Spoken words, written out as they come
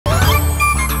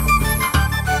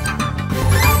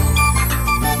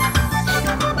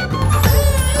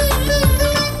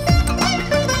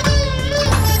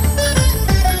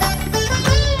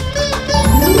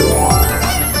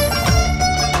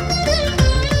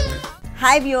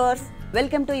Hi viewers,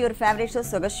 welcome to your favorite show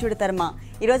Sogashud Tarma.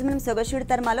 ఈ రోజు మనం సొగశుడి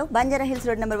తర్మాలో Banjara hills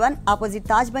road number 1 opposite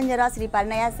Taj Banjara Shri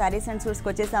పర్ణయ saris and suits కి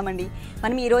వచ్చేసామండి.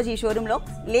 మనం ఈ రోజు ఈ షోరూమ్ లో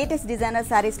లేటెస్ట్ డిజైనర్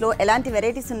సారీస్ లో ఎలాంటి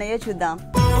వెరైటీస్ ఉన్నాయో చూద్దాం.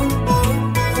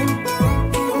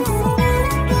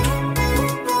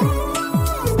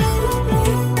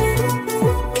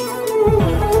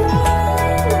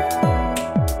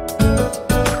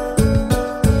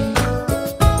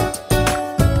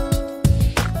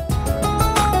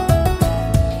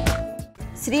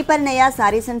 శ్రీ పర్ణయ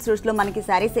సారీస్ అండ్ సూట్స్ లో మనకి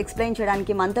సారీస్ ఎక్స్ప్లెయిన్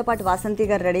చేయడానికి మనతో పాటు వాసంతి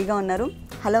గారు రెడీగా ఉన్నారు.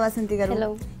 హలో వాసంతి గారు. హలో.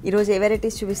 ఈ రోజు ఏ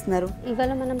వెరైటీస్ చూపిస్తున్నారు?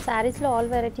 ఇవాళ మనం సారీస్ లో ఆల్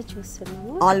వెరైటీ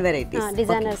చూస్తున్నాము. All varieties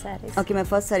designer saris. Okay, మరి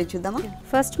ఫస్ట్ సారీ చూద్దామా?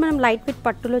 ఫస్ట్ మనం లైట్ వెయిట్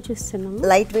పట్టులో చూస్తున్నాము.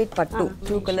 లైట్ వెయిట్ పట్టు,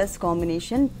 2 colours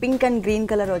combination, pink and green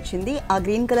colour వచ్చింది. ఆ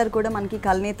గ్రీన్ కలర్ కూడా మనకి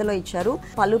కల్నేతలో ఇచ్చారు.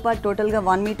 పళ్ళు పాటు టోటల్ గా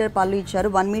 1 మీటర్ పళ్ళు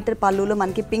ఇచ్చారు. 1 మీటర్ పళ్ళులో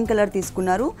మనకి పింక్ కలర్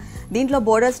తీసుకున్నారు. దీంట్లో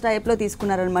బోర్డర్స్ టైప్ లో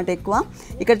తీసుకున్నారు అనమాట ఎక్కువ.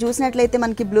 ఇక్కడ చూసినట్లయితే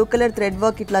మనకి బ్లూ కలర్ థ్రెడ్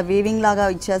వర్క్ ఇట్లా వీవింగ్ లాగా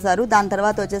ఇచ్చేసారు. దాని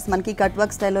తర్వాత వచ్చేసి మనకి కట్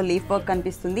వర్క్ స్టైల్లో లీఫ్ వర్క్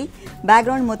కనిపిస్తుంది.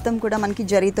 బ్యాక్గ్రౌండ్ మొత్తం కూడా మనకి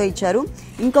జరీతో ఇచ్చారు.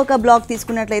 ఇంకొక బ్లాక్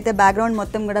తీసుకున్నట్లయితే బ్యాక్గ్రౌండ్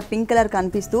మొత్తం కూడా పింక్ కలర్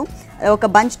కనిపిస్తూ ఒక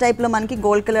బంచ్ టైప్ లో మనకి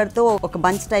గోల్డ్ కలర్ తో ఒక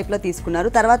బంచ్ టైప్ లో తీసుకున్నారు.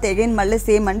 తర్వాత అగైన్ మళ్ళీ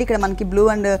సేమ్ అండి, ఇక్కడ మనకి blue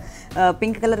and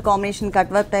pink colour combination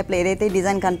cut work type లో ఏదైతే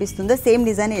డిజైన్ కనిపిస్తుందో సేమ్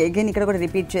డిజైన్ అగైన్ ఇక్కడ కూడా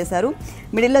రిపీట్ చేశారు.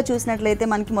 మిడిల్ లో చూసినట్లయితే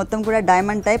మనకి మొత్తం కూడా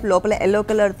డైమండ్ టైప్, లోపల ఎల్లో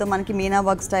కలర్ తో మనకి మీనా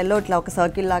వర్క్ స్టైల్లో ఇట్లా ఒక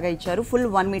సర్కిల్ లాగా ఇచ్చారు. ఫుల్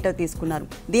 1 మీటర్ తీసుకున్నారు.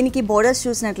 దీనికి బోర్డర్స్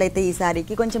చూసినట్లయితే ఈ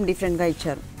సారీకి కొంచెం డిఫరెంట్ గా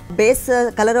ఇచ్చారు. బేస్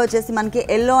కలర్ వచ్చేసి మనకి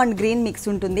ఎల్లో అండ్ గ్రీన్ మిక్స్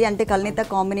ఉంటుంది, అంటే కల్నేత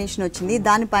కాంబినేషన్ వచ్చింది.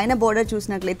 దానిపైన బోర్డర్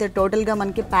చూసినట్లయితే టోటల్గా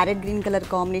మనకి ప్యారెట్ గ్రీన్ కలర్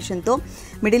కాంబినేషన్తో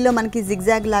మిడిల్లో మనకి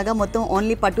జిగ్జాగ్ లాగా మొత్తం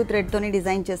ఓన్లీ పట్టు థ్రెడ్తోనే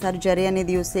డిజైన్ చేశారు, జరీ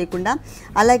అనేది యూస్ చేయకుండా.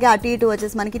 అలాగే అటు ఇటు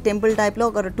వచ్చేసి మనకి టెంపుల్ టైప్లో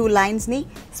ఒక 2 లైన్స్ని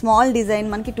స్మాల్ డిజైన్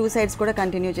మనకి 2 సైడ్స్ కూడా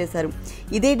కంటిన్యూ చేశారు.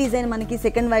 ఇదే డిజైన్ మనకి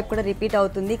సెకండ్ వైపు కూడా రిపీట్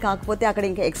అవుతుంది, కాకపోతే అక్కడ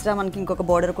ఇంకా ఎక్స్ట్రా మనకి ఇంకొక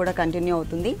బోర్డర్ కూడా కంటిన్యూ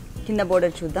అవుతుంది. కింద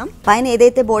బోర్డర్ చూద్దాం. పైన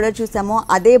ఏదైతే బోర్డర్ చూసామో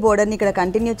అదే బోర్డర్ని ఇక్కడ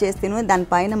కంటిన్యూ చేస్తేను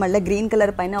దానిపైన మళ్ళీ గ్రీన్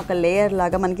కలర్ పైన ఒక లేయర్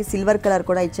లాగా మనకి సిల్వర్ కలర్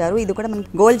కూడా ఇచ్చారు. ఇది కూడా మనకి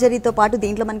గోల్డ్ జరీతో పాటు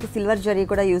దీంట్లో మనకి సిల్వర్ జరీ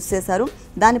కూడా యూస్ చేశారు.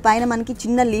 దానిపైన మనకి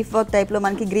చిన్న లీఫ్ వర్క్ టైప్లో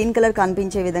మనకి గ్రీన్ కలర్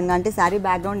కనిపించే విధంగా, అంటే శారీ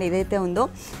బ్యాక్గ్రౌండ్ ఏదైతే ఉందో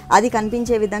అది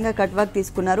కనిపించే విధంగా కట్ వర్క్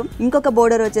తీసుకున్నారు. ఇంకొక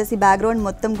బోర్డర్ వచ్చేసి బ్యాక్గ్రౌండ్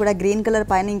మొత్తం కూడా గ్రీన్ కలర్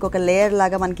పైన ఇంకొక లేయర్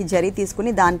లాగా మనకి జరీ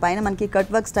తీసుకుని దానిపైన మనకి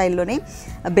కట్ వర్క్ స్టైల్లోనే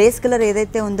బేస్ కలర్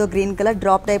ఏదైతే ఉందో గ్రీన్ కలర్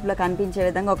డ్రాప్ టైప్లో కనిపించే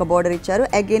విధంగా ఒక బోర్డర్ ఇచ్చారు.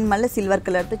 అగైన్ మళ్ళీ సిల్వర్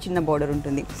కలర్తో చిన్న బోర్డర్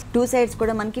ఉంటుంది. 2 సైడ్స్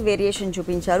కూడా మనకి వేరియేషన్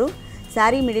చూపించారు.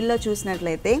 శారీ మిడిల్లో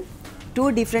చూసినట్లయితే 2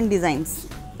 డిఫరెంట్ డిజైన్స్.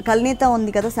 కల్నేత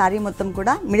ఉంది కదా శారీ మొత్తం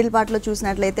కూడా. మిడిల్ పార్ట్లో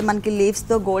చూసినట్లయితే మనకి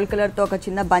లీవ్స్తో గోల్డ్ కలర్తో ఒక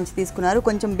చిన్న బంచ్ తీసుకున్నారు,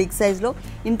 కొంచెం బిగ్ సైజ్లో.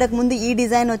 ఇంతకుముందు ఈ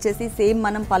డిజైన్ వచ్చేసి సేమ్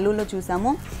మనం పళ్ళులో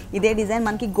చూసాము, ఇదే డిజైన్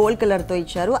మనకి గోల్డ్ కలర్తో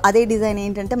ఇచ్చారు. అదే డిజైన్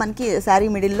ఏంటంటే మనకి శారీ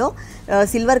మిడిల్లో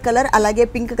సిల్వర్ కలర్ అలాగే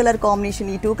పింక్ కలర్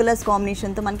కాంబినేషన్, ఈ 2 కలర్స్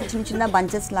కాంబినేషన్తో మనకి చిన్న చిన్న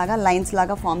బంచెస్ లాగా లైన్స్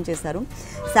లాగా ఫామ్ చేశారు.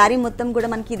 శారీ మొత్తం కూడా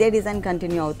మనకి ఇదే డిజైన్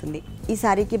కంటిన్యూ అవుతుంది. ఈ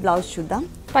శారీకి బ్లౌజ్ చూద్దాం.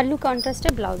 పళ్ళు కాంట్రాస్ట్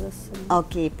బ్లౌజ్ వస్తుంది.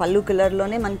 ఓకే, పళ్ళు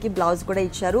కలర్లోనే మనకి బ్లౌజ్ కూడా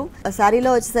ఇచ్చారు.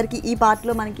 శారీలో వచ్చేసరికి ఈ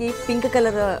పార్ట్లో మనకి పింక్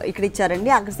కలర్ ఇక్కడ ఇచ్చారండి,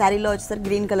 అక్కడ శారీలో వచ్చేసరికి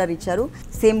గ్రీన్ కలర్ ఇచ్చారు.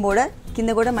 సేమ్ బోర్డర్ కింద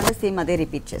కూడా మళ్ళీ సేమ్ అదే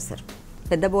రిపీట్ చేశారు.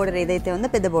 పెద్ద బోర్డర్ ఏదైతే ఉందో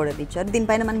పెద్ద బోర్డర్ ఇచ్చారు.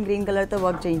 దీనిపైన మనం గ్రీన్ కలర్తో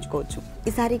వర్క్ చేయించుకోవచ్చు.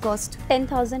 ఈ సారీ కాస్ట్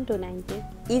 10,290.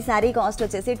 ఈ సారీ కాస్ట్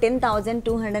వచ్చేసి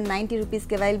 10,290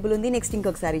 రూపీస్కి అవైలబుల్ ఉంది. నెక్స్ట్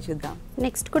ఇంకొక సారీ చూద్దాం.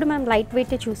 నెక్స్ట్ కూడా మనం లైట్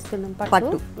వెయిట్ చూస్తున్నాం,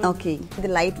 పట్టు. ఓకే, ఇది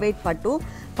లైట్ వెయిట్ పట్టు.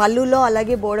 పళ్ళులో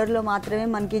అలాగే బోర్డర్లో మాత్రమే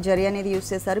మనకి జరీ అనేది యూస్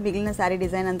చేశారు. మిగిలిన శారీ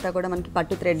డిజైన్ అంతా కూడా మనకి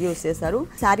పట్టు థ్రెడ్ యూస్ చేశారు.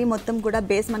 శారీ మొత్తం కూడా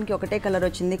బేస్ మనకి ఒకటే కలర్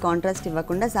వచ్చింది, కాంట్రాస్ట్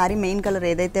ఇవ్వకుండా. శారీ మెయిన్ కలర్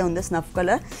ఏదైతే ఉందో స్నఫ్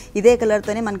కలర్, ఇదే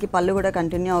కలర్తోనే మనకి పళ్ళు కూడా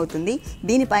కంటిన్యూ అవుతుంది.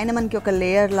 దీనిపైన మనకి ఒక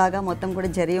లేయర్ లాగా మొత్తం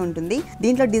కూడా జరీ ఉంటుంది.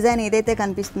 దీంట్లో డిజైన్ ఏదైతే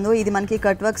కనిపిస్తుందో ఇది మనకి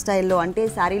కట్ వర్క్ స్టైల్లో, అంటే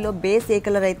శారీలో బేస్ ఏ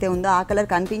కలర్ అయితే ఉందో ఆ కలర్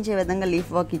కనిపించే విధంగా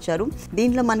లీఫ్ వర్క్ ఇచ్చారు.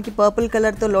 దీంట్లో మనకి పర్పుల్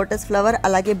కలర్తో లోటస్ ఫ్లవర్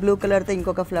అలాగే బ్లూ కలర్తో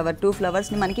ఇంకొక ఫ్లవర్, 2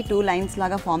 ఫ్లవర్స్ని మనకి 2 లైన్స్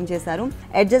లాగా ఫామ్ చేశారు.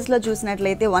 ఎడ్జెస్లో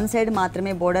చూసినట్లయితే 1 సైడ్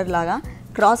మాత్రమే బోర్డర్ లాగా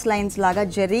క్రాస్ లైన్స్ లాగా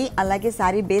జరీ, అలాగే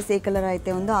శారీ బేస్ ఏ కలర్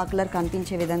అయితే ఉందో ఆ కలర్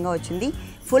కనిపించే విధంగా వచ్చింది.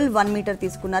 ఫుల్ 1 మీటర్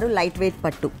తీసుకున్నారు. లైట్ వెయిట్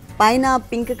పట్టు. పైన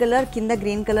పింక్ కలర్ కింద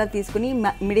గ్రీన్ కలర్ తీసుకుని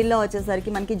మిడిల్లో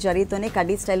వచ్చేసరికి మనకి జరీతోనే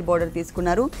కడ్డీ స్టైల్ బోర్డర్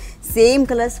తీసుకున్నారు. సేమ్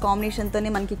కలర్స్ కాంబినేషన్తోనే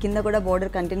మనకి కింద కూడా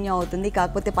బోర్డర్ కంటిన్యూ అవుతుంది,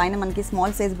 కాకపోతే పైన మనకి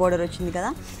స్మాల్ సైజ్ బోర్డర్ వచ్చింది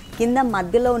కదా. కింద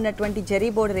మధ్యలో ఉన్నటువంటి జరీ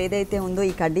బోర్డర్ ఏదైతే ఉందో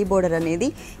ఈ కడ్డీ బోర్డర్ అనేది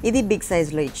ఇది బిగ్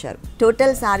సైజ్లో ఇచ్చారు.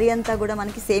 టోటల్ శారీ అంతా కూడా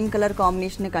మనకి సేమ్ కలర్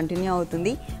కాంబినేషన్ కంటిన్యూ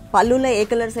అవుతుంది. పళ్ళులో ఏ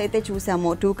కలర్స్ అయితే చూసామో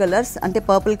 2 కలర్స్, అంటే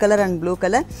purple colour and blue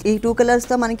colour, ఈ 2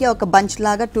 కలర్స్తో మనకి ఒక బంచ్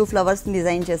లాగా 2 ఫ్లవర్స్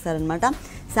డిజైన్ డిజైన్ చేశారనమాట.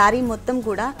 శారీ మొత్తం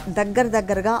కూడా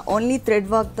దగ్గరగా ఓన్లీ థ్రెడ్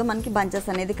వర్క్తో మనకి బంచెస్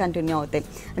అనేది కంటిన్యూ అవుతాయి.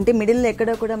 అంటే మిడిల్లో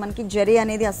ఎక్కడో కూడా మనకి జరీ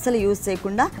అనేది అస్సలు యూజ్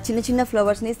చేయకుండా చిన్న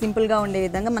ఫ్లవర్స్ని సింపుల్గా ఉండే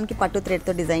విధంగా మనకి పట్టు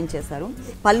థ్రెడ్తో డిజైన్ చేశారు.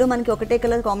 పళ్ళు మనకి ఒకటే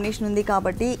కలర్ కాంబినేషన్ ఉంది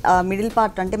కాబట్టి మిడిల్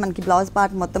పార్ట్ అంటే మనకి బ్లౌజ్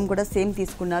పార్ట్ మొత్తం కూడా సేమ్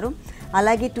తీసుకున్నారు.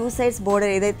 అలాగే 2 సైడ్స్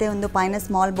బోర్డర్ ఏదైతే ఉందో పైన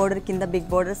స్మాల్ బోర్డర్ కింద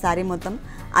బిగ్ బోర్డర్ శారీ మొత్తం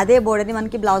అదే బోర్డర్ని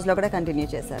మనకి బ్లౌజ్లో కూడా కంటిన్యూ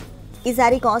చేశారు. ఈ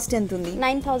శారీ కాస్ట్ ఎంత ఉంది?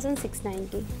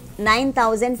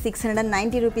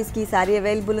 9690 రూపీస్కి ఈ శారీ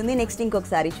అవైలబుల్ ఉంది. నెక్స్ట్ ఇంకొక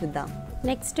శారీ చూద్దాం.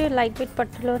 Next light weight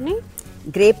పట్టులోని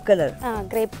grape colour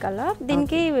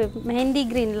దీనికి mehndi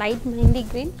green, light mehndi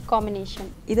green combination.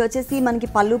 ఇది వచ్చేసి మనకి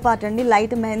పళ్ళు పార్ట్ అండి.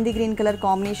 Light mehndi green colour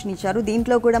combination ఇచ్చారు.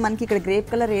 దీంట్లో కూడా మనకి ఇక్కడ గ్రేప్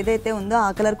కలర్ ఏదైతే ఉందో ఆ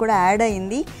కలర్ కూడా యాడ్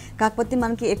అయ్యింది. కాకపోతే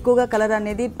మనకి ఎక్కువగా కలర్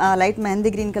అనేది light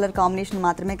mehndi green colour combination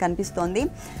మాత్రమే కనిపిస్తోంది.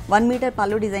 1 మీటర్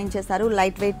పళ్ళు డిజైన్ చేశారు.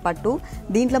 లైట్ వెయిట్ పట్టు.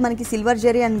 దీంట్లో మనకి silver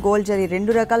zari and gold zari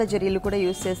 2 రకాల జరీలు కూడా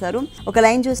యూస్ చేశారు. ఒక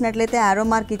లైన్ చూసినట్లయితే ఆరో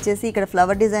మార్క్ ఇచ్చేసి ఇక్కడ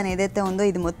ఫ్లవర్ డిజైన్ ఏదైతే ఉందో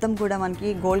ఇది మొత్తం కూడా మనకి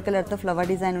గోల్డ్ కలర్తో ఫ్లవర్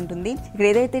డిజైన్ ఉంటుంది. ఇక్కడ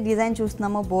ఏదైతే డిజైన్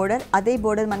చూస్తున్నామో బోర్డర్ అదే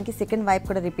బోర్డర్ మనకి సెకండ్ వైపు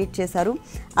కూడా రిపీట్ చేశారు.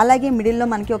 అలాగే మిడిల్లో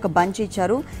మనకి ఒక బంచ్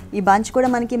ఇచ్చారు. ఈ బంచ్ కూడా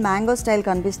మనకి మ్యాంగో స్టైల్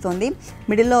కనిపిస్తుంది.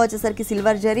 మిడిల్లో వచ్చేసరికి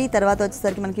సిల్వర్ జరీ, తర్వాత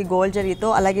వచ్చేసరికి మనకి గోల్డ్ జరీతో,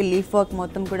 అలాగే లీఫ్ వర్క్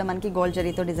మొత్తం కూడా మనకి గోల్డ్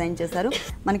జరీతో డిజైన్ చేశారు.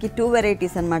 మనకి 2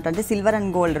 వెరైటీస్ అనమాట. అంటే సిల్వర్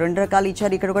అండ్ గోల్డ్ 2 రకాలు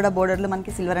ఇచ్చారు. ఇక్కడ కూడా బోర్డర్లో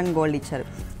మనకి సిల్వర్ అండ్ గోల్డ్ ఇచ్చారు.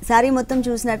 శారీ మొత్తం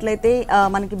చూసినట్లయితే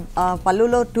మనకి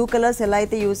పళ్ళులో 2 కలర్స్ ఎలా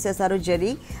అయితే యూస్ చేశారో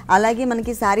జరీ, అలాగే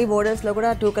మనకి శారీ బోర్డర్స్లో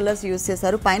కూడా 2 కలర్స్ యూస్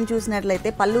చేశారు. పైన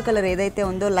చూసినట్లయితే పళ్ళు కలర్ ఏదైతే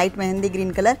ఉందో లైట్ మెహందీ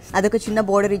గ్రీన్ కలర్ అదొక చిన్న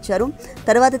బోర్డర్ ఇచ్చారు.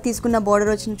 తర్వాత తీసుకున్న బోర్డర్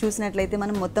వచ్చి చూసినట్లయితే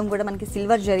మనం మొత్తం కూడా మనకి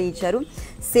సిల్వర్ జరీ ఇచ్చారు.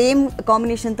 సేమ్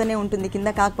కాంబినేషన్తోనే ఉంటుంది కింద.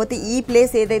 కాకపోతే ఈ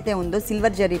ప్లేస్ ఏదైతే ఉందో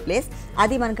సిల్వర్ జరీ ప్లేస్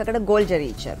అది మనకి అక్కడ గోల్డ్ జరీ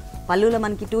ఇచ్చారు. పళ్ళులో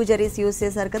మనకి 2 జరీస్ యూస్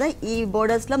చేశారు కదా, ఈ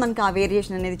బోర్డర్స్లో మనకి ఆ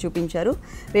వేరియేషన్ అనేది చూపించారు.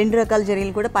 2 రకాల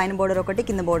జరీలు కూడా పైన బోర్డర్ ఒకటి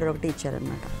కింద బోర్డర్ ఒకటి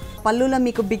ఇచ్చారనమాట. పళ్ళులో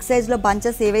మీకు బిగ్ సైజ్లో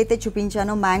బంచెస్ ఏవైతే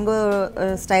చూపించానో మ్యాంగో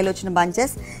స్టైల్ వచ్చిన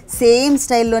బంచెస్ సేమ్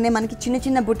స్టైల్లోనే మనకి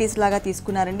చిన్న బుటీస్ లాగా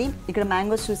తీసుకున్నారండి. ఇక్కడ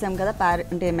మ్యాంగోస్ చూసాం కదా,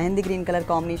 అంటే మెహందీ గ్రీన్ కలర్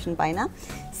కాంబినేషన్ పైన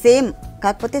సేమ్,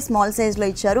 కాకపోతే స్మాల్ సైజ్లో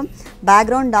ఇచ్చారు.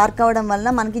 బ్యాక్గ్రౌండ్ డార్క్ అవడం వల్ల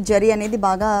మనకి జరీ అనేది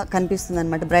బాగా కనిపిస్తుంది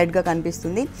అనమాట, బ్రైట్గా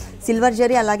కనిపిస్తుంది. సిల్వర్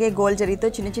జరీ అలాగే గోల్డ్ జరీతో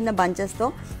చిన్న బంచెస్తో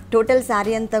టోటల్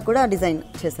శారీ అంతా కూడా డిజైన్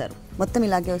చేశారు. మొత్తం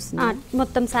ఇలాగే వస్తుంది.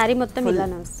 మొత్తం శారీ మొత్తం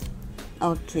ఇలానే వస్తుంది.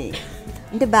 ఓకే,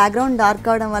 అంటే బ్యాక్గ్రౌండ్ డార్క్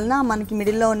అవడం వల్ల మనకి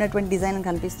మిడిల్లో ఉన్నటువంటి డిజైన్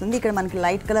కనిపిస్తుంది. ఇక్కడ మనకి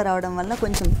లైట్ కలర్ అవడం వల్ల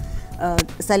కొంచెం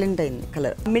సైలెంట్ అయింది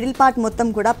కలర్. మిడిల్ పార్ట్ మొత్తం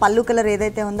కూడా పళ్ళు కలర్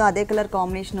ఏదైతే ఉందో అదే కలర్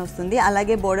కాంబినేషన్ వస్తుంది.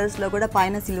 అలాగే బోర్డర్స్లో కూడా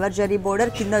పైన సిల్వర్ జరీ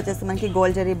బోర్డర్, కింద వచ్చేసి మనకి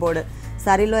గోల్డ్ జరీ బోర్డర్.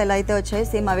 శారీలో ఎలా అయితే వచ్చాయో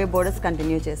సేమ్ అవే బోర్డర్స్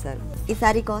కంటిన్యూ చేశారు. ఈ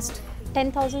శారీ కాస్ట్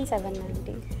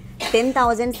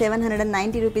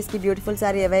 10,790 రూపీస్కి బ్యూటిఫుల్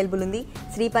శారీ అవైలబుల్ ఉంది.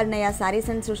 శ్రీపర్ణయ శారీస్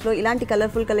అండ్ సూట్స్లో ఇలాంటి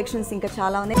కలర్ఫుల్ కలెక్షన్స్ ఇంకా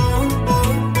చాలా ఉన్నాయి.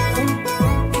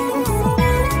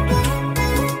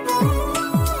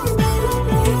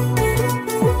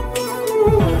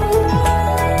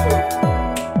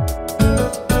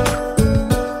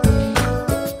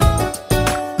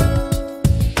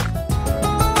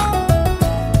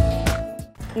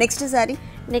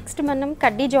 నెక్స్ట్ మనం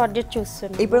కడ్డీ జార్జెట్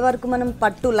చూస్తున్నాం. ఇప్పటి వరకు మనం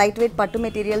పట్టు లైట్ వెయిట్ పట్టు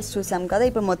మెటీరియల్స్ చూసాం కదా,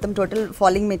 ఇప్పుడు మొత్తం total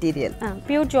falling material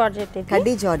pure georgette,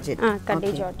 కడ్డీ జార్జెట్.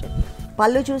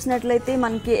 పళ్ళు చూసినట్లయితే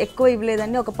మనకి ఎక్కువ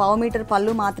ఇవ్వలేదండి, ఒక 1/2 మీటర్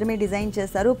పళ్ళు మాత్రమే డిజైన్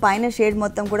చేస్తారు. పైన షేడ్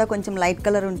మొత్తం కూడా కొంచెం లైట్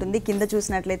కలర్ ఉంటుంది. కింద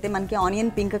చూసినట్లయితే మనకి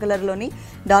ఆనియన్ పింక్ కలర్లోని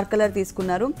డార్క్ కలర్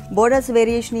తీసుకున్నారు. బోర్డర్స్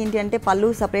వేరియేషన్ ఏంటి అంటే పళ్ళు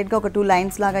సపరేట్గా ఒక 2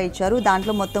 లైన్స్ లాగా ఇచ్చారు.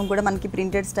 దాంట్లో మొత్తం కూడా మనకి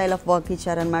ప్రింటెడ్ స్టైల్ ఆఫ్ వర్క్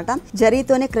ఇచ్చారనమాట.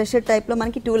 జరీతోనే క్రషర్ టైప్లో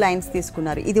మనకి 2 లైన్స్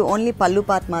తీసుకున్నారు. ఇది ఓన్లీ పళ్ళు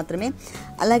పార్ట్ మాత్రమే.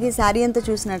 అలాగే శారీ అంతా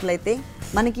చూసినట్లయితే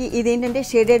మనకి ఇదేంటంటే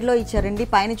షేడెడ్లో ఇచ్చారండి.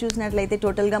 పైన చూసినట్లయితే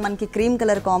టోటల్గా మనకి క్రీమ్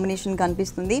కలర్ కాంబినేషన్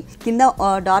కనిపిస్తుంది. కింద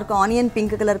dark onion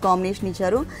pink colour combination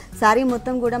ఇచ్చారు. శారీ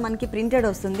మొత్తం కూడా మనకి ప్రింటెడ్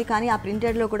వస్తుంది, కానీ ఆ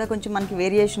ప్రింటెడ్లో కూడా కొంచెం మనకి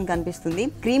వేరియేషన్ కనిపిస్తుంది.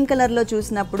 క్రీమ్ కలర్లో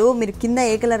చూసినప్పుడు మీరు కింద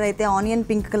ఏ కలర్ అయితే ఆనియన్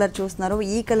పింక్ కలర్ చూస్తున్నారో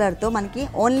ఈ కలర్తో మనకి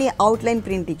ఓన్లీ అవుట్లైన్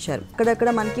ప్రింట్ ఇచ్చారు. అక్కడక్కడ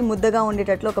మనకి ముద్దగా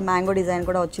ఉండేటట్లు ఒక మ్యాంగో డిజైన్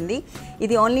కూడా వచ్చింది.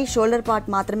 ఇది ఓన్లీ షోల్డర్ పార్ట్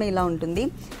మాత్రమే ఇలా ఉంటుంది.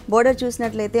 బోర్డర్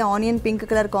చూసినట్లయితే ఆనియన్ పింక్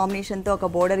కలర్ కాంబినేషన్తో ఒక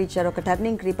బోర్డర్ ఇచ్చారు. ఒక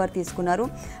టర్నింగ్ క్రీపర్ తీసుకున్నారు.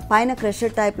 పైన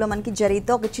క్రషర్ టైప్లో మనకి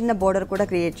జరీతో ఒక చిన్న బోర్డర్ కూడా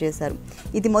క్రియేట్ చేశారు.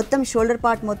 ఇది మొత్తం షోల్డర్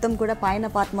పార్ట్ మొత్తం కూడా పైన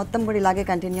పార్ట్ మొత్తం కూడా ఇలాగే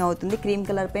కంటిన్యూ అవుతుంది. క్రీమ్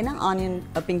కలర్ పైన ఆనియన్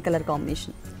పింక్ కలర్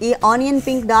కాంబినేషన్. ఈ ఆనియన్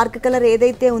పింక్ డార్క్ కలర్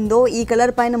ఏదైతే ఉందో ఈ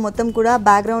కలర్ పైన మొత్తం కూడా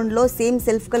బ్యాక్గ్రౌండ్లో సేమ్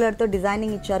సెల్ఫ్ కలర్తో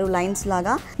డిజైనింగ్ ఇచ్చారు లైన్స్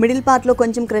లాగా. మిడిల్ పార్ట్లో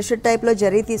కొంచెం క్రషర్ టైప్లో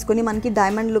జరీ తీసుకుని మనకి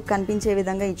డైమండ్ లుక్ కనిపించే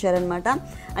విధంగా ఇచ్చారనమాట.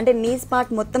 అంటే నీస్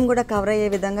పార్ట్ మొత్తం కూడా కవర్ అయ్యే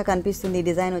విధంగా కనిపిస్తుంది ఈ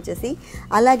డిజైన్ వచ్చేసి.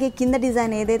 అలాగే కింద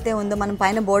డిజైన్ ఏదైతే ఉందో మనం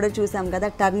పైన బోర్డర్ చూసాం కదా,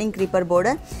 టర్నింగ్ క్రీపర్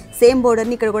బోర్డర్, సేమ్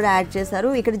బోర్డర్ని ఇక్కడ కూడా యాడ్ చేశారు.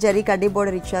 ఇక్కడ జరీ కడ్డీ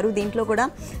బోర్డర్ ఇచ్చారు. దీంట్లో కూడా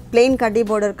ప్లెయిన్ కడ్డీ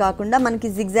బోర్డర్ కాకుండా మనకి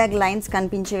జిగ్జాగ్ లైన్స్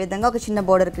కనిపించే విధంగా ఒక చిన్న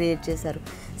బోర్డర్ క్రియేట్ చేశారు.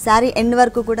 శారీ ఎండ్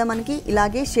వరకు కూడా మనకి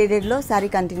ఇలాగే షేడెడ్లో శారీ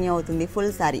కంటిన్యూ అవుతుంది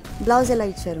ఫుల్ శారీ. బ్లౌజ్ ఎలా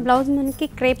ఇచ్చారు? బ్లౌజ్ మనకి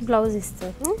క్రేప్ బ్లౌజ్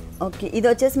ఇస్తారు. ఓకే, ఇది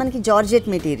వచ్చేసి మనకి జార్జెట్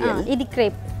మెటీరియల్. ఇది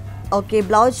క్రేప్. ఓకే,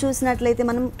 బ్లౌజ్ చూసినట్లయితే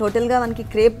మనం టోటల్గా మనకి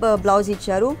క్రేప్ బ్లౌజ్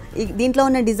ఇచ్చారు. దీంట్లో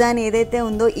ఉన్న డిజైన్ ఏదైతే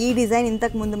ఉందో ఈ డిజైన్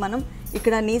ఇంతకు ముందు మనం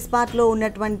ఇక్కడ నీస్ పార్ట్లో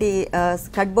ఉన్నటువంటి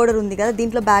కట్ బోర్డర్ ఉంది కదా,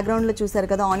 దీంట్లో బ్యాక్గ్రౌండ్లో చూసారు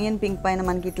కదా ఆనియన్ పింక్ పైన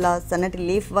మనకి ఇట్లా సన్నటి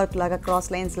లీఫ్ వర్క్ లాగా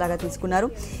క్రాస్ లైన్స్ లాగా తీసుకున్నారు.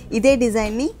 ఇదే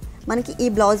డిజైన్ని మనకి ఈ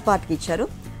బ్లౌజ్ పార్ట్కి ఇచ్చారు.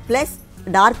 ప్లస్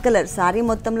డార్క్ కలర్, శారీ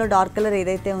మొత్తంలో డార్క్ కలర్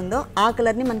ఏదైతే ఉందో ఆ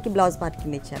కలర్ని మనకి బ్లౌజ్ పార్ట్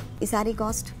కింద ఇచ్చారు. ఈ శారీ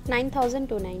కాస్ట్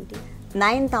 9290.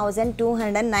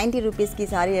 9290 రూపీస్కి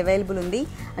సారీ అవైలబుల్ ఉంది.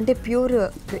 అంటే pure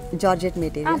georgette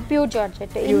material. Pure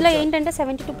georgette. ఇందులో ఏంటంటే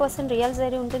 72% రియల్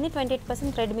జరీ ఉంటుంది,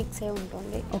 28% థ్రెడ్ మిక్స్ ఏ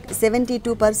ఉంటుంది. Okay,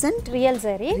 72% real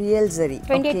zari,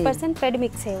 28% thread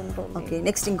mix ఏ ఉంటుంది. ఓకే,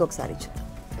 నెక్స్ట్ ఇంకొకసారి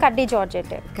కడ్డీ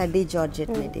జార్జెట్. కడ్డీ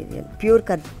georgette material, pure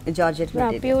georgette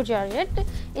material, pure georgette.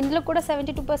 ఇందులో కూడా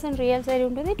 72% రియల్ జరీ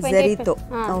ఉంటుంది, జరీతో.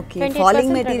 ఓకే,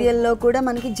 ఫాలింగ్ మెటీరియల్ లో కూడా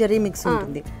మనకి జరీ మిక్స్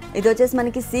ఉంటుంది. ఇది వచ్చేసి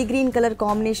మనకి సీ గ్రీన్ కలర్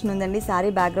కాంబినేషన్ ఉందండి. సారీ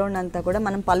బ్యాక్గ్రౌండ్ అంతా కూడా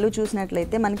మనం పళ్ళు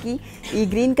చూసినట్లయితే మనకి ఈ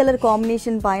గ్రీన్ కలర్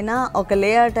కాంబినేషన్ పైన ఒక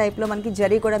లేయర్ టైప్ లో మనకి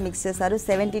జరీ కూడా మిక్స్ చేశారు.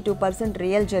 72%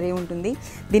 రియల్ జరీ ఉంటుంది.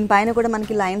 దీనిపైన కూడా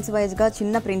మనకి లైన్స్ వైజ్ గా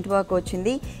చిన్న ప్రింట్ వర్క్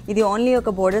వచ్చింది. ఇది ఓన్లీ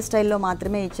ఒక బోర్డర్ స్టైల్లో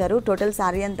మాత్రమే ఇచ్చారు. టోటల్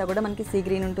సారీ అంతా కూడా మనకి సీ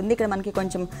గ్రీన్ ఉంటుంది. ఇక్కడ మనకి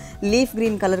కొంచెం లీఫ్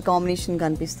గ్రీన్ కలర్ కాంబినేషన్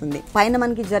కనిపిస్తుంది. పైన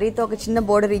మనకి జరీతో ఒక చిన్న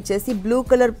బోర్డర్ ఇచ్చేసి బ్లూ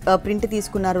కలర్ ప్రింట్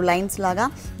తీసుకున్నారు లైన్స్ లాగా.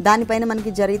 దానిపైన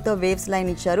మనకి జరీతో వేవ్స్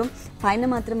లైన్ ఇచ్చారు. పైన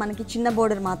మాత్రం మనకి చిన్న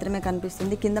బోర్డర్ మాత్రమే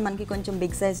కనిపిస్తుంది. కింద మనకి కొంచెం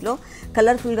బిగ్ సైజ్లో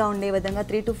కలర్ఫుల్గా ఉండే విధంగా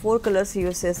 3 to 4 కలర్స్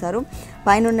యూస్ చేశారు.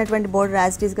 పైన ఉన్నటువంటి బోర్డర్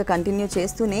యాజ్ ఇట్ ఈస్గా కంటిన్యూ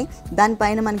చేస్తూనే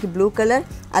దానిపైన మనకి బ్లూ కలర్,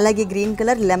 అలాగే green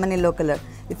colour, lemon yellow colour,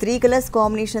 ఈ 3 కలర్స్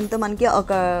కాంబినేషన్తో మనకి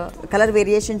ఒక కలర్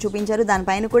వేరియేషన్ చూపించారు.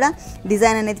 దానిపైన కూడా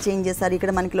డిజైన్ అనేది చేంజ్ చేస్తారు.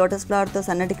 ఇక్కడ మనకి లోటస్ ఫ్లవర్తో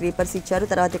సన్నటి క్రీపర్స్ ఇచ్చారు.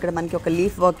 తర్వాత ఇక్కడ మనకి ఒక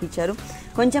లీఫ్ వర్క్ ఇచ్చారు.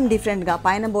 కొంచెం డిఫరెంట్గా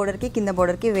పైన బోర్డర్కి కింద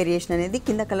బోర్డర్కి వేరియేషన్ అనేది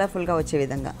కింద కలర్ఫుల్గా వచ్చే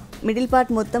విధంగా. మిడిల్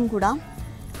పార్ట్ మొత్తం కూడా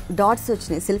డాట్స్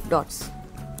వచ్చినాయి, సెల్ఫ్ డాట్స్.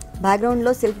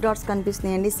 బ్యాక్గ్రౌండ్లో self dots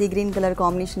కనిపిస్తున్నాయండి sea green colour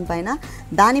combination పైన.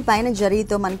 దానిపైన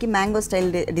జరీతో మనకి మ్యాంగో స్టైల్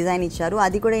డిజైన్ ఇచ్చారు.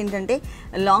 అది కూడా ఏంటంటే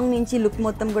లాంగ్ నుంచి లుక్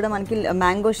మొత్తం కూడా మనకి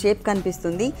మ్యాంగో షేప్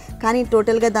కనిపిస్తుంది. కానీ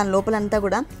టోటల్గా దాని లోపలంతా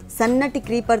కూడా సన్నటి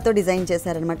క్రీపర్తో డిజైన్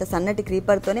చేశారనమాట. సన్నటి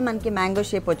క్రీపర్తోనే మనకి మ్యాంగో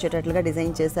షేప్ వచ్చేటట్లుగా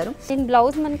డిజైన్ చేశారు. దీని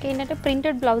బ్లౌజ్ మనకి ఏంటంటే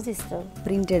ప్రింటెడ్ బ్లౌజ్ ఇస్తారు.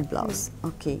 Printed blouse.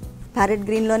 Okay, parrot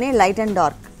గ్రీన్లోనే light and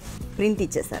dark print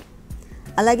ఇచ్చేసారు.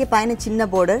 అలాగే పైన చిన్న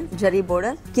బోర్డర్, జరీ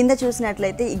బోర్డర్. కింద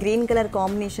చూసినట్లయితే ఈ గ్రీన్ కలర్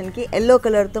కాంబినేషన్కి ఎల్లో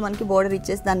కలర్తో మనకి బోర్డర్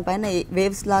ఇచ్చేసి దానిపైన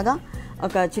వేవ్స్ లాగా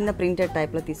ఒక చిన్న ప్రింటెడ్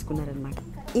టైప్లో తీసుకున్నారనమాట.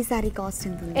 ఈ సారీ కాస్ట్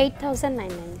ఎంత?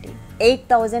 8990.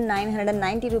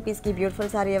 8990 రూపీస్కి బ్యూటిఫుల్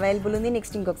సారీ అవైలబుల్ ఉంది.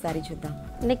 నెక్స్ట్ ఇంకొక సారీ చూద్దాం.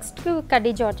 నెక్స్ట్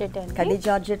కడ్డీ జార్జెట్. కడ్డీ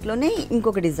జార్జెట్లోనే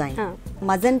ఇంకొక design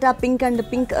magenta pink and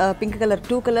pink colour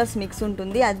 2 colours mix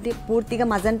ఉంటుంది. అది పూర్తిగా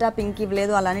మజంటా పింక్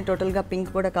ఇవ్వలేదు, అలానే టోటల్గా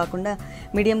పింక్ కూడా కాకుండా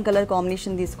మీడియం కలర్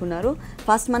కాంబినేషన్ తీసుకున్నారు.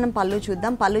 ఫస్ట్ మనం పళ్ళు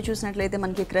చూద్దాం. పళ్ళు చూసినట్లయితే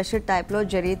మనకి క్రషెడ్ టైప్లో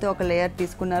జరీతో ఒక లేయర్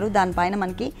తీసుకున్నారు. దానిపైన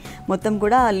మనకి మొత్తం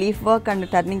కూడా leaf work and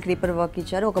turning creeper work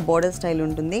ఇచ్చారు. ఒక బోర్డర్ స్టైల్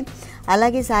ఉంటుంది.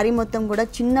 అలాగే శారీ మొత్తం కూడా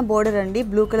చిన్న బోర్డర్ అండి,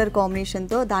 బ్లూ కలర్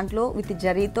కాంబినేషన్తో. దాంట్లో విత్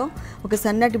జరీతో ఒక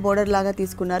సన్నటి బోర్డర్ లాగా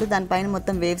తీసుకున్నారు. దానిపైన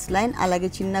మొత్తం వేవ్స్ లైన్, అలాగే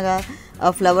చిన్నగా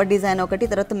ఫ్లవర్ డిజైన్ ఒకటి,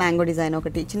 తర్వాత మ్యాంగో డిజైన్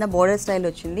ఒకటి, చిన్న బోర్డర్ స్టైల్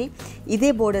వచ్చింది. ఇదే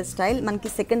బోర్డర్ స్టైల్ మనకి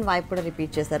సెకండ్ వైపు కూడా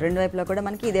రిపీట్ చేశారు. రెండు వైపులో కూడా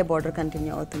మనకి ఇదే బోర్డర్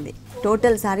కంటిన్యూ అవుతుంది.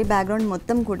 టోటల్ శారీ బ్యాక్గ్రౌండ్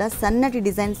మొత్తం కూడా సన్నటి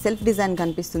డిజైన్, సెల్ఫ్ డిజైన్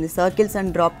కనిపిస్తుంది. Circles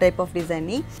and drop type of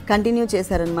డిజైన్ని కంటిన్యూ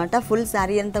చేశారనమాట. ఫుల్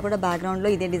శారీ అంతా కూడా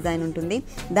బ్యాక్గ్రౌండ్లో ఇదే డిజైన్ ఉంటుంది.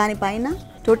 దానిపైన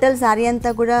టోటల్ శారీ అంతా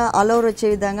కూడా ఆల్ ఓవర్ వచ్చే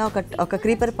విధంగా ఒక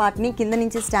క్రీపర్ పార్ట్ని కింద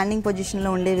నుంచి స్టాండింగ్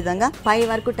పొజిషన్లో ఉండే విధంగా పై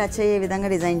వరకు టచ్ అయ్యే విధంగా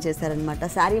డిజైన్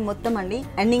చేశారనమాట. శారీ మొత్తం అండి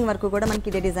ఎండింగ్ వరకు కూడా మనకి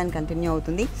ఇదే డిజైన్ కంటిన్యూ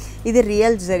అవుతుంది. ఇది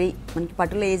రియల్ జరీ, మనకి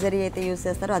పట్టులో ఏ జరీ అయితే యూస్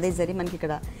చేస్తారో అదే జరీ మనకి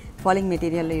ఇక్కడ ఫాలింగ్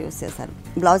మెటీరియల్లో యూస్ చేశారు.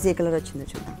 బ్లౌజ్ ఏ కలర్ వచ్చిందో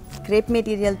చూద్దాం. క్రేప్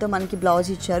మెటీరియల్తో మనకి బ్లౌజ్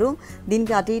ఇచ్చారు.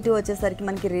 దీనికి అటు ఇటు వచ్చేసరికి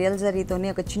మనకి రియల్ జరీతోనే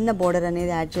ఒక చిన్న బోర్డర్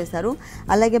అనేది యాడ్ చేశారు.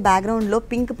 అలాగే బ్యాక్గ్రౌండ్లో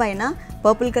పింక్ పైన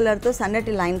పర్పుల్ కలర్తో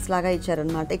సన్నటి లైన్స్ లాగా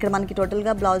ఇచ్చారనమాట. ఇక్కడ మనకి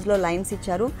టోటల్గా బ్లౌజ్లో లైన్స్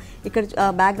ఇచ్చారు. ఇక్కడ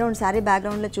బ్యాక్గ్రౌండ్ శారీ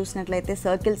బ్యాక్గ్రౌండ్లో చూసినట్లయితే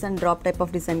circles and drop type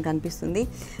of design కనిపిస్తుంది.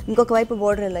 ఇంకొక వైపు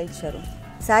బోర్డర్ ఎలా ఇచ్చారు.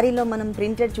 శారీలో మనం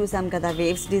ప్రింటెడ్ చూసాం కదా,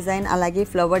 వేవ్స్ డిజైన్, అలాగే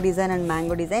flower design and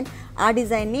mango design. ఆ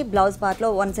డిజైన్ని బ్లౌజ్ పార్ట్లో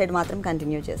వన్ సైడ్ మాత్రం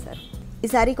కంటిన్యూ చేశారు. ఈ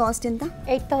శారీ కాస్ట్ ఎంత?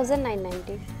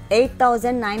 8990.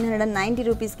 8990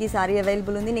 రూపీస్కి సారీ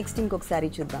అవైలబుల్ ఉంది. నెక్స్ట్ ఇంకొక సారీ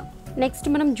చూద్దాం. నెక్స్ట్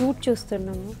మనం జూట్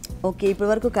చూస్తున్నాము. ఓకే, ఇప్పటి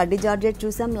వరకు కడ్డీ జార్జెట్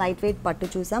చూసాం, లైట్ వెయిట్ పట్టు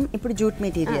చూసాం, ఇప్పుడు జూట్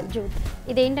మెటీరియల్. జూట్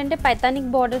ఇదేంటంటే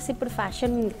పైథానిక్ బార్డర్స్ ఇప్పుడు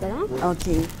ఫ్యాషన్ ఉంది కదా.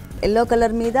 ఓకే, ఎల్లో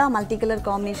కలర్ మీద మల్టీ కలర్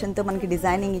కాంబినేషన్తో మనకి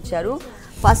డిజైనింగ్ ఇచ్చారు.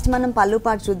 ఫస్ట్ మనం పళ్ళు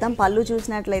పార్ట్ చూద్దాం. పళ్ళు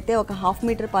చూసినట్లయితే ఒక 1/2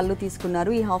 మీటర్ పళ్ళు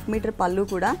తీసుకున్నారు. ఈ 1/2 మీటర్ పళ్ళు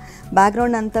కూడా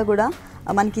బ్యాక్గ్రౌండ్ అంతా కూడా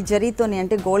మనకి జరీతోని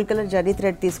అంటే గోల్డ్ కలర్ జరీ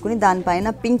థ్రెడ్ తీసుకుని దానిపైన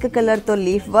పింక్ కలర్తో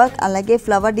లీఫ్ వర్క్, అలాగే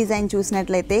ఫ్లవర్ డిజైన్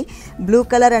చూసినట్లయితే blue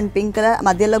colour and pink colour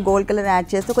మధ్యలో గోల్డ్ కలర్ యాడ్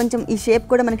చేస్తూ కొంచెం ఈ షేప్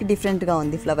కూడా మనకి డిఫరెంట్గా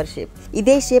ఉంది, ఫ్లవర్ షేప్.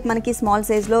 ఇదే షేప్ మనకి స్మాల్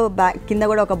సైజ్లో కింద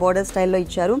కూడా ఒక బోర్డర్ స్టైల్లో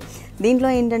ఇచ్చారు. దీంట్లో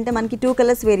ఏంటంటే మనకి 2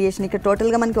 కలర్స్ వేరియేషన్. ఇక్కడ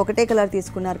టోటల్గా మనకి ఒకటే కలర్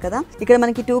తీసుకున్నారు కదా, ఇక్కడ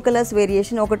మనకి 2 కలర్స్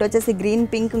వేరియేషన్. ఒకటి వచ్చేసి గ్రీన్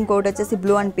పింక్, ఇంకొకటి వచ్చేసి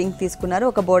బ్లూ అండ్ పింక్ తీసుకున్నారు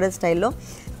ఒక బోర్డర్ స్టైల్లో.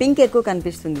 పింక్ ఎక్కువ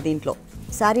కనిపిస్తుంది దీంట్లో.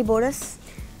 సారీ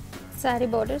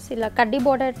బోర్డర్స్ ఇలా కడ్డీ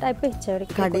బోర్డర్ టైప్ ఇచ్చారు.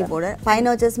 కడ్డీ బోర్డర్ పైన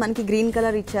వచ్చేసి మనకి గ్రీన్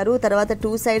కలర్ ఇచ్చారు. తర్వాత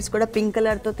 2 సైడ్స్ కూడా పింక్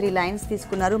కలర్తో 3 లైన్స్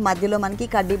తీసుకున్నారు. మధ్యలో మనకి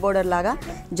కడ్డీ బోర్డర్ లాగా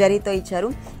జరీతో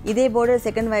ఇచ్చారు. ఇదే బోర్డర్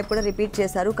సెకండ్ వైపు కూడా రిపీట్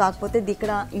చేశారు, కాకపోతే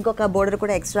ఇక్కడ ఇంకొక బోర్డర్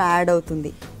కూడా ఎక్స్ట్రా యాడ్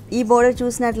అవుతుంది. ఈ బోర్డర్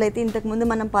చూసినట్లయితే ఇంతకుముందు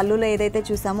మనం పళ్ళులో ఏదైతే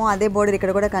చూసామో అదే బోర్డర్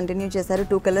ఇక్కడ కూడా కంటిన్యూ చేశారు.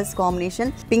 2 colours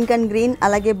combination, pink and green,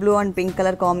 అలాగే బ్లూ అండ్ పింక్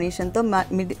కలర్ కాంబినేషన్తో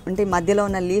అంటే మధ్యలో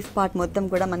ఉన్న లీఫ్ పార్ట్ మొత్తం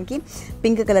కూడా మనకి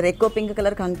పింక్ కలర్, ఎక్కువ పింక్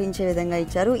కలర్ కనిపించే విధంగా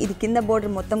ఇచ్చారు. ఇది కింద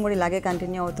బోర్డర్ మొత్తం కూడా ఇలాగే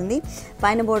కంటిన్యూ అవుతుంది.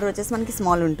 పైన బోర్డర్ వచ్చేసి మనకి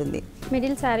స్మాల్ ఉంటుంది.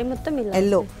 మిడిల్ సారీ మొత్తం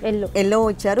ఎల్లో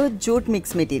ఇచ్చారు. Jute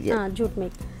mix material, jute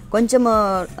mix కొంచెం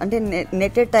అంటే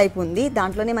నెట్టెడ్ టైప్ ఉంది,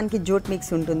 దాంట్లోనే మనకి జూట్ మిక్స్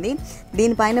ఉంటుంది.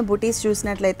 దీనిపైన బుటీస్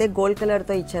చూసినట్లయితే గోల్డ్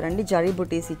కలర్తో ఇచ్చారండి, జరీ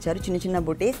బుటీస్ ఇచ్చారు, చిన్న చిన్న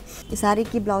బుటీస్. ఈ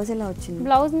సారీకి బ్లౌజ్ ఎలా వచ్చింది?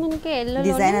 బ్లౌజ్ మనకి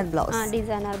డిజైనర్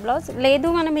బ్లౌజ్ లేదు,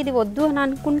 మనం ఇది వద్దు అని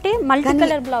అనుకుంటే మల్టీ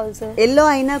కలర్ బ్లౌజ్. ఎల్లో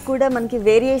అయినా కూడా మనకి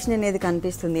వేరియేషన్ అనేది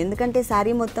కనిపిస్తుంది, ఎందుకంటే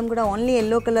సారీ మొత్తం కూడా ఓన్లీ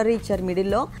ఎల్లో కలర్ ఇచ్చారు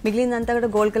మిడిల్లో, మిగిలినంతా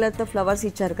కూడా గోల్డ్ కలర్తో ఫ్లవర్స్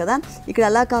ఇచ్చారు కదా. ఇక్కడ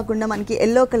అలా కాకుండా మనకి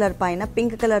ఎల్లో కలర్ పైన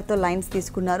పింక్ కలర్తో లైన్స్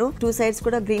తీసుకున్నారు. 2 సైడ్స్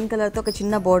కూడా గ్రీన్ కలర్తో ఒక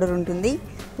చిన్న బోర్డర్ ఉంటుంది.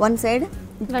 1 సైడ్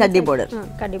కడ్డీ బోర్డర్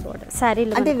సారీ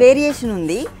అంటే వేరియేషన్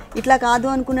ఉంది. ఇట్లా కాదు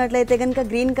అనుకున్నట్లయితే కనుక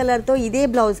గ్రీన్ కలర్ తో ఇదే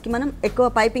బ్లౌజ్ కి మనం ఎక్కువ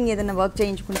పైపింగ్ ఏదైనా వర్క్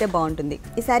చేయించుకుంటే బాగుంటుంది.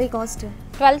 ఈ సారీ కాస్ట్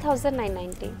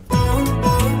 12,990.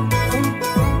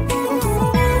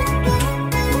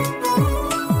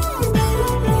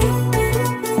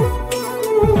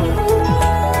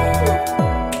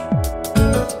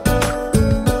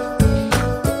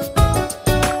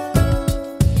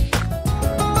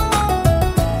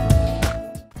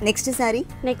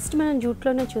 నెక్స్ట్ మనం జూట్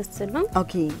లోనే చూస్తున్నాం.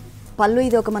 ఓకే, పళ్ళు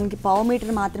ఇది ఒక మనకి పావు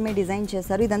మీటర్ మాత్రమే డిజైన్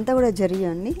చేశారు. ఇదంతా కూడా జరీ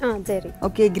అండి.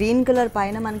 ఓకే, గ్రీన్ కలర్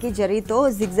పైన మనకి జరీతో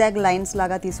జిగ్జాగ్ లైన్స్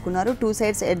లాగా తీసుకున్నారు. 2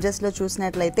 సైడ్స్ ఎడ్జెస్ లో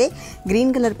చూసినట్లయితే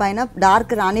గ్రీన్ కలర్ పైన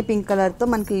డార్క్ రాణి పింక్ కలర్ తో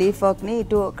మనకి లీఫ్ వర్క్ ని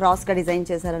ఇటు క్రాస్ గా డిజైన్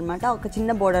చేశారనమాట. ఒక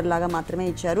చిన్న బోర్డర్ లాగా మాత్రమే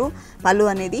ఇచ్చారు. పళ్ళు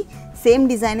అనేది సేమ్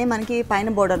డిజైనే మనకి పైన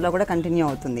బోర్డర్ లో కూడా కంటిన్యూ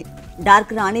అవుతుంది.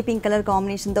 డార్క్ రాణి పింక్ కలర్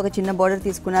కాంబినేషన్ తో ఒక చిన్న బోర్డర్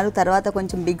తీసుకున్నారు. తర్వాత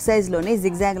కొంచెం బిగ్ సైజ్ లోనే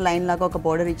జిగ్జాగ్ లైన్ లాగా ఒక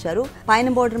బోర్డర్ ఇచ్చారు. పైన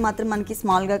బోర్డర్ మాత్రం మనకి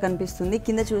స్మాల్ గా కనిపిస్తుంది.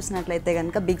 కింద చూసినట్లయితే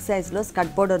కనుక బిగ్ సైజ్ లో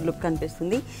స్కర్ట్ బోర్డర్ లుక్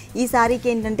కనిపిస్తుంది. ఈ సారీకి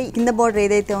ఏంటంటే కింద బోర్డర్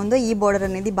ఏదైతే ఉందో ఈ బోర్డర్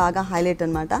అనేది బాగా హైలైట్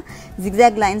అనమాట.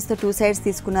 జిగ్జాగ్ లైన్స్ తో 2 సైడ్స్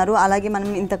తీసుకున్నారు. అలాగే మనం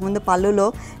ఇంతకు ముందు పళ్ళులో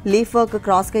లీఫ్ వర్క్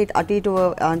క్రాస్ గా అటు ఇటు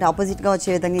అంటే ఆపోజిట్ గా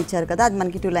వచ్చే విధంగా ఇచ్చారు కదా, అది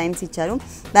మనకి 2 లైన్స్ ఇచ్చారు.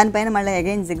 దానిపైన మళ్ళీ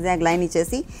అగైన్ జిగ్జాగ్ లైన్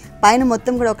ఇచ్చేసి పైన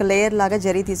మొత్తం కూడా ఒక లేయర్ లాగా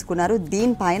జరీ తీసుకున్నారు.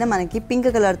 దీనిపైన మనకి పింక్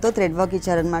కలర్ తో థ్రెడ్ వర్క్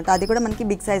ఇచ్చారనమాట. అది కూడా మనకి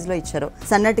బిగ్ సైజ్ లో ఇచ్చారు.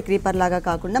 సన్నటి క్రీపర్ లాగా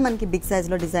కాకుండా మనకి బిగ్ సైజ్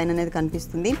లో డిజైన్ అనేది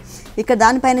కనిపిస్తుంది. ఇక్కడ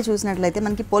దానిపైన చూసినట్లయితే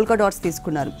మనకి పోల్కా డాట్స్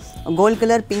తీసుకున్నారు. గోల్డ్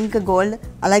కలర్, పింక్ గోల్డ్,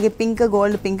 అలాగే పింక్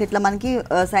గోల్డ్ పింక్, ఇట్లా మనకి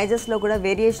సైజెస్ లో కూడా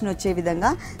వేరియేషన్ వచ్చే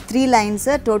విధంగా 3 లైన్స్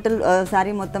టోటల్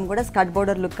సారీ మొత్తం కూడా స్కర్ట్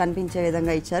బోర్డర్ లుక్ కనిపించే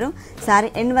విధంగా ఇచ్చారు. సారీ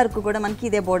ఎండ్ వరకు కూడా మనకి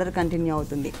ఇదే బోర్డర్ కంటిన్యూ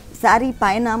అవుతుంది. సారీ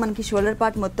పైన మనకి షోల్డర్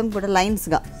పార్ట్ మొత్తం కూడా లైన్స్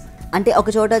గా అంటే ఒక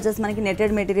చోట వచ్చేసి మనకి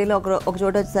నెట్టెడ్ మెటీరియల్, ఒక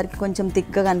చోట వచ్చేసరికి కొంచెం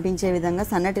థిక్గా కనిపించే విధంగా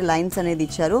సన్నటి లైన్స్ అనేది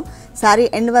ఇచ్చారు. సారీ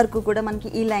ఎండ్ వరకు కూడా మనకి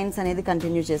ఈ లైన్స్ అనేది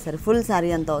కంటిన్యూ చేశారు. ఫుల్ సారీ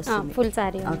అంతా వస్తుంది. Full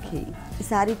sorry. ఓకే, ఈ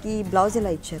సారీకి బ్లౌజ్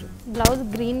ఎలా ఇచ్చారు? బ్లౌజ్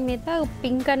గ్రీన్ మీద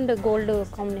పింక్ అండ్ గోల్డ్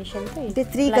కాంబినేషన్ అంటే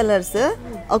 3 కలర్స్.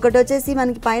 ఒకటి వచ్చేసి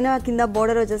మనకి పైన కింద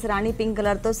బోర్డర్ వచ్చేసి రాణి పింక్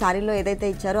కలర్ తో సారీలో ఏదైతే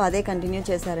ఇచ్చారో అదే కంటిన్యూ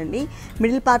చేశారండి.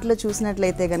 మిడిల్ పార్ట్ లో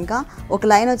చూసినట్లయితే కనుక ఒక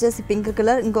లైన్ వచ్చేసి పింక్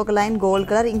కలర్, ఇంకొక లైన్ గోల్డ్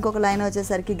కలర్, ఇంకొక లైన్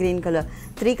వచ్చేసరికి గ్రీన్ కలర్.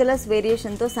 3 కలర్స్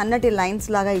వేరియేషన్ తో సన్నటి లైన్స్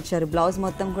లాగా ఇచ్చారు. బ్లౌజ్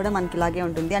మొత్తం కూడా మనకి ఇలాగే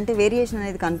ఉంటుంది. అంటే వేరియేషన్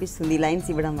అనేది కనిపిస్తుంది లైన్స్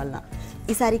ఇవ్వడం వల్ల.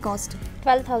 ఈ సారీ కాస్ట్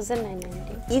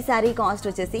 12,990. ఈ సారీ కాస్ట్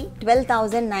వచ్చేసి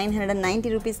 12,990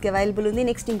 రూపీస్కి అవైలబుల్ ఉంది.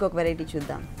 నెక్స్ట్ ఇంకొక వెరైటీ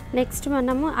చూద్దాం. నెక్స్ట్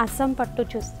మనము అస్సాం పట్టు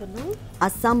చూస్తున్నాం.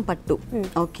 అస్సాం పట్టు.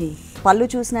 ఓకే, పళ్ళు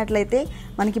చూసినట్లయితే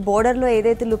మనకి బోర్డర్లో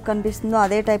ఏదైతే లుక్ కనిపిస్తుందో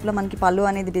అదే టైప్లో మనకి పళ్ళు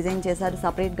అనేది డిజైన్ చేశారు.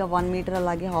 సపరేట్గా 1 మీటర్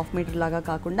అలాగే 1/2 మీటర్ లాగా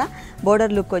కాకుండా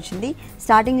బోర్డర్ లుక్ వచ్చింది.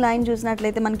 స్టార్టింగ్ లైన్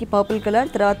చూసినట్లయితే మనకి పర్పుల్ కలర్,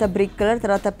 తర్వాత బ్రిక్ కలర్,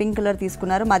 తర్వాత పింక్ కలర్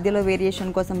తీసుకున్నారు. మధ్యలో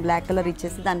వేరియేషన్ కోసం బ్లాక్ కలర్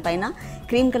ఇచ్చేసి దానిపైన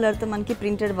క్రీమ్ కలర్తో మనకి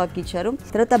ప్రింటెడ్ వర్క్ ఇచ్చారు.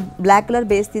 తర్వాత బ్లాక్ కలర్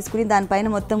బేస్ తీసుకుని దానిపైన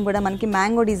మొత్తం కూడా మనకి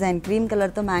మ్యాంగో డిజైన్, క్రీమ్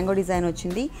కలర్ తో మ్యాంగో డిజైన్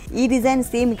వచ్చింది. ఈ డిజైన్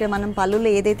సేమ్ ఇక్కడ మనం పళ్ళులో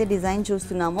ఏదైతే డిజైన్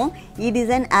చూస్తున్నామో ఈ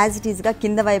డిజైన్ యాజ్ ఇట్ ఈస్ గా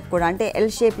కింద వైపు కూడా అంటే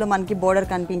ఎల్ షేప్ లో మనకి బోర్డర్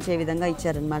కనిపించే విధంగా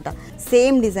ఇచ్చారనమాట.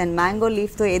 సేమ్ డిజైన్ మ్యాంగో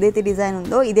లీఫ్ తో ఏదైతే డిజైన్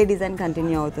ఉందో ఇదే డిజైన్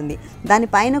కంటిన్యూ అవుతుంది.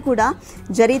 దానిపైన కూడా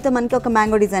జరీతో మనకి ఒక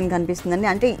మ్యాంగో డిజైన్ కనిపిస్తుందండి.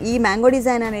 అంటే ఈ మ్యాంగో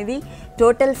డిజైన్ అనేది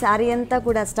టోటల్ శారీ అంతా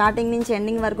కూడా స్టార్టింగ్ నుంచి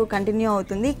ఎండింగ్ వరకు కంటిన్యూ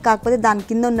అవుతుంది. కాకపోతే దాని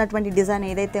కింద ఉన్నటువంటి డిజైన్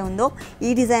ఏదైతే ఉందో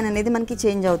ఈ డిజైన్ అనేది మనకి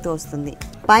చేంజ్ అవుతూ వస్తుంది.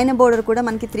 పైన బోర్డర్ కూడా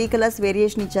మనకి 3 కలర్స్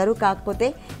వేరియేషన్ ఇచ్చారు. కాకపోతే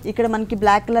ఇక్కడ మనకి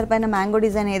బ్లాక్ కలర్ పైన మ్యాంగో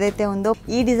డిజైన్ ఏదైతే ఉందో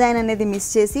ఈ డిజైన్ అనేది మిస్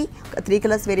చేసి 3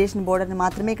 కలర్స్ వేరియేషన్ బోర్డర్ని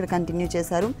మాత్రమే ఇక్కడ కంటిన్యూ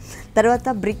చేశారు. తర్వాత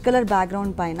బ్రిక్ కలర్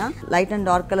బ్యాక్గ్రౌండ్ పైన లైట్ అండ్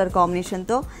డార్క్ కలర్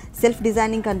కాంబినేషన్తో సెల్ఫ్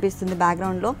డిజైనింగ్ కనిపిస్తుంది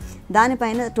బ్యాక్గ్రౌండ్లో.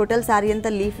 దానిపైన టోటల్ శారీ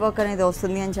అంతా లీఫ్ వర్క్ అనేది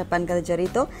వస్తుంది అని చెప్పాను కదా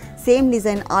జరీతో. Same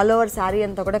design all over sari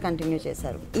అంతా కూడా కంటిన్యూ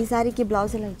చేశారు. ఈ శారీకి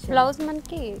బ్లౌజ్ ఎలా ఇచ్చారు? బ్లౌజ్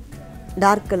మనకి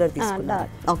డార్క్ కలర్ తీసుకున్నారు.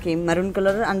 Okay, maroon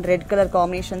colour and red colour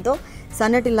కాంబినేషన్తో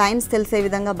సన్నటి లైన్స్ తెలిసే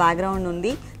విధంగా బ్యాక్గ్రౌండ్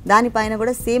ఉంది. దానిపైన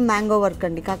కూడా సేమ్ మ్యాంగో వర్క్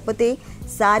అండి. కాకపోతే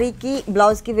శారీకి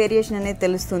బ్లౌజ్కి వేరియేషన్ అనేది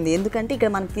తెలుస్తుంది. ఎందుకంటే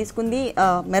ఇక్కడ మనకి తీసుకుంది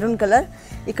మెరూన్ కలర్,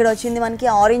 ఇక్కడ వచ్చింది మనకి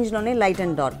ఆరెంజ్లోనే లైట్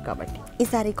అండ్ డార్క్. కాబట్టి ఈ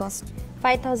శారీ కాస్ట్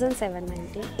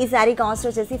 5790. ఈ శారీ కాస్ట్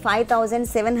వచ్చేసి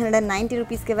 5790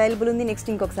 రూపీస్కి అవైలబుల్ ఉంది. నెక్స్ట్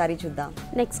ఇంకొక శారీ చూద్దాం.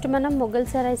 నెక్స్ట్ మనం మొగల్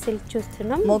సరాయ్ సిల్క్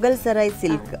చూస్తున్నాం. Mughal Sarai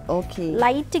silk. Okay,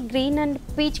 light green and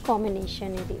peach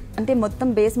combination ఇది. అంటే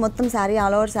మొత్తం బేస్ మొత్తం శారీ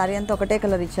ఆల్ ఓవర్ శారీ అంతా ఒకటే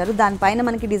కలర్ ఇచ్చారు. దానిపైన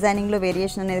మనకి డిజైనింగ్లో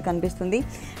వేరియేషన్ అనేది కనిపిస్తుంది.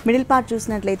 మిడిల్ పార్ట్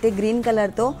చూసినట్లయితే గ్రీన్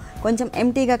కలర్తో కొంచెం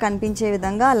ఎంటీగా కనిపించే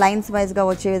విధంగా లైన్స్ వైజ్గా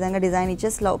వచ్చే విధంగా డిజైన్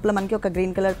ఇచ్చేసి లోపల మనకి ఒక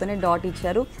గ్రీన్ కలర్తోనే డాట్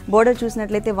ఇచ్చారు. బోర్డర్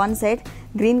చూసినట్లయితే వన్ సైడ్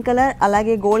గ్రీన్ కలర్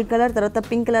అలాగే గోల్డ్ కలర్ తర్వాత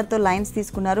పింక్ కలర్తో లైన్స్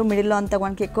తీసుకున్నారు. మిడిల్లో అంతా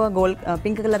మనకి ఎక్కువ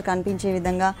పింక్ కలర్ కనిపించే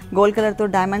విధంగా గోల్డ్ కలర్తో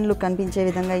డైమండ్ లుక్ కనిపించే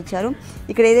విధంగా ఇచ్చారు.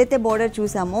 ఇక్కడ ఏదైతే border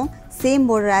చూసామో same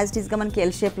border as it ఈస్గా మనకి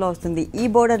ఎల్ షేప్లో వస్తుంది. ఈ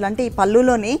బోర్డర్ అంటే ఈ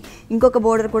పళ్ళులోనే ఇంకొక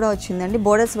బోర్డర్ కూడా వచ్చిందండి.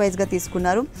 బోర్డర్స్ వైజ్గా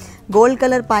తీసుకున్నారు. గోల్డ్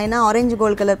కలర్ పైన ఆరెంజ్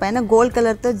గోల్డ్ కలర్ పైన గోల్డ్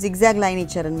కలర్తో జిగ్జాగ్ లైన్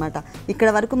ఇచ్చారనమాట. ఇక్కడ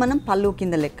వరకు మనం పళ్ళు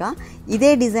కింద లెక్క.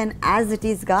 ఇదే డిజైన్ యాజ్ ఇట్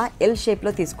ఈస్గా ఎల్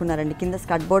షేప్లో తీసుకున్నారండి. కింద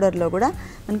స్కర్ట్ బోర్డర్లో కూడా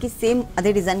మనకి సేమ్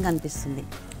అదే డిజైన్ కనిపిస్తుంది.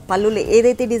 పళ్ళులో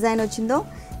ఏదైతే డిజైన్ వచ్చిందో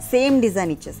సేమ్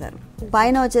డిజైన్ ఇచ్చేసారు.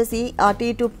 పైన వచ్చేసి అటు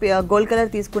ఇటు గోల్డ్ కలర్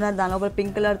తీసుకున్నారు. దాని లోపల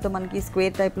పింక్ కలర్తో మనకి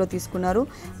స్క్వేర్ టైప్లో తీసుకున్నారు.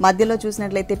 మధ్యలో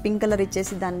చూసినట్లయితే పింక్ కలర్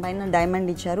ఇచ్చేసి దానిపైన డైమండ్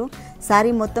ఇచ్చారు.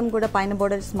 శారీ మొత్తం కూడా పైన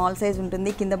బోర్డర్ స్మాల్ సైజ్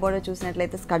ఉంటుంది. కింద బోర్డర్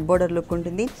చూసినట్లయితే స్కర్ట్ బోర్డర్ లుక్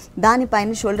ఉంటుంది.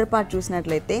 దానిపైన షోల్డర్ పార్ట్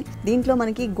చూసినట్లయితే దీంట్లో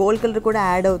మనకి గోల్డ్ కలర్ కూడా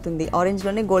యాడ్ అవుతుంది.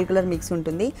 ఆరెంజ్లోనే గోల్డ్ కలర్ మిక్స్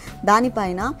ఉంటుంది.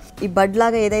 దానిపైన ఈ బడ్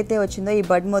లాగా ఏదైతే వచ్చిందో ఈ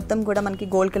బడ్ మొత్తం కూడా మనకి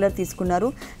గోల్డ్ కలర్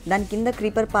తీసుకున్నారు. దాని కింద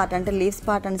క్రీపర్ పార్ట్ అంటే లీవ్స్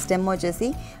పార్ట్ అండ్ స్టెమ్ వచ్చేసి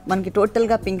మనకి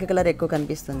టోటల్గా పింక్ కలర్ ఎక్కువ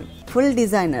కనిపిస్తుంది. ఫుల్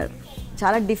డిజైనర్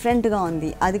చాలా డిఫరెంట్గా ఉంది.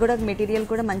 అది కూడా మెటీరియల్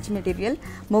కూడా మంచి material.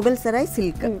 Mughal Sarai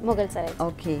silk. Mughal Sarai.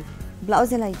 Okay,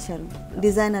 blouse ఎలా ఇచ్చారు?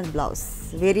 డిజైనర్ బ్లౌజ్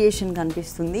వేరియేషన్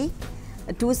కనిపిస్తుంది.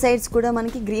 2 సైడ్స్ కూడా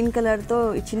మనకి గ్రీన్ కలర్తో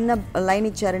చిన్న లైన్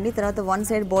ఇచ్చారండి. తర్వాత వన్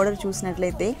సైడ్ బోర్డర్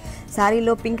చూసినట్లయితే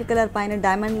శారీలో పింక్ కలర్ పైన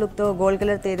డైమండ్ లుక్తో గోల్డ్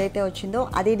కలర్తో ఏదైతే వచ్చిందో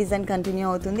అదే డిజైన్ కంటిన్యూ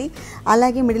అవుతుంది.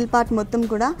 అలాగే మిడిల్ పార్ట్ మొత్తం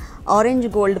కూడా ఆరెంజ్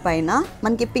గోల్డ్ పైన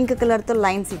మనకి పింక్ కలర్తో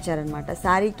లైన్స్ ఇచ్చారనమాట.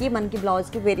 శారీకి మనకి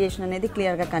బ్లౌజ్కి వేరియేషన్ అనేది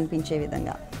క్లియర్గా కనిపించే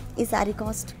విధంగా. ఈ శారీ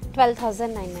కాస్ట్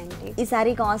 12990. ఈ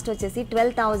శారీ కాస్ట్ వచ్చేసి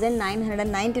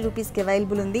 12990 రూపీస్కి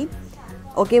అవైలబుల్ ఉంది.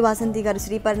 ఓకే వాసంతి గారు,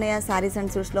 శ్రీపర్ణయ శారీస్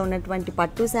అండ్ సూట్స్లో ఉన్నటువంటి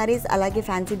పట్టు శారీస్ అలాగే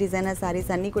ఫ్యాన్సీ డిజైనర్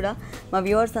శారీస్ అన్నీ కూడా మా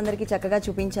వ్యూవర్స్ అందరికీ చక్కగా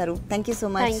చూపించారు. Thank you so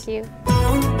much. Thank you.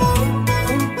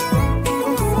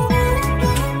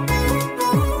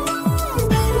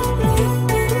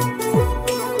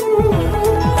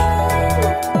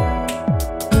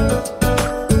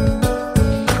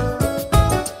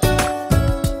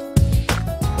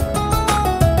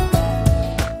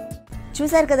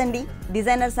 చూసారు కదండి,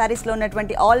 డిజైనర్ శారీస్లో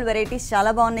ఉన్నటువంటి ఆల్ వెరైటీస్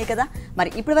చాలా బాగున్నాయి కదా. మరి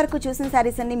ఇప్పటి వరకు చూసిన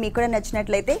శారీస్ అన్ని మీకు కూడా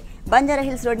నచ్చినట్లయితే Banjara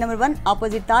hills road number 1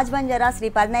 opposite Taj Banjara Shri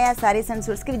పర్ణయ saris and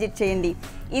సూట్స్కి visit చేయండి.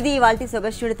 ఇది ఇవాల్టి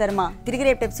సొగస్టుడి తర్మ. తిరిగి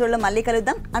రేపు ఎపిసోడ్లో మళ్ళీ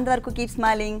కలుద్దాం. అంతవరకు కీప్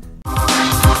స్మైలింగ్.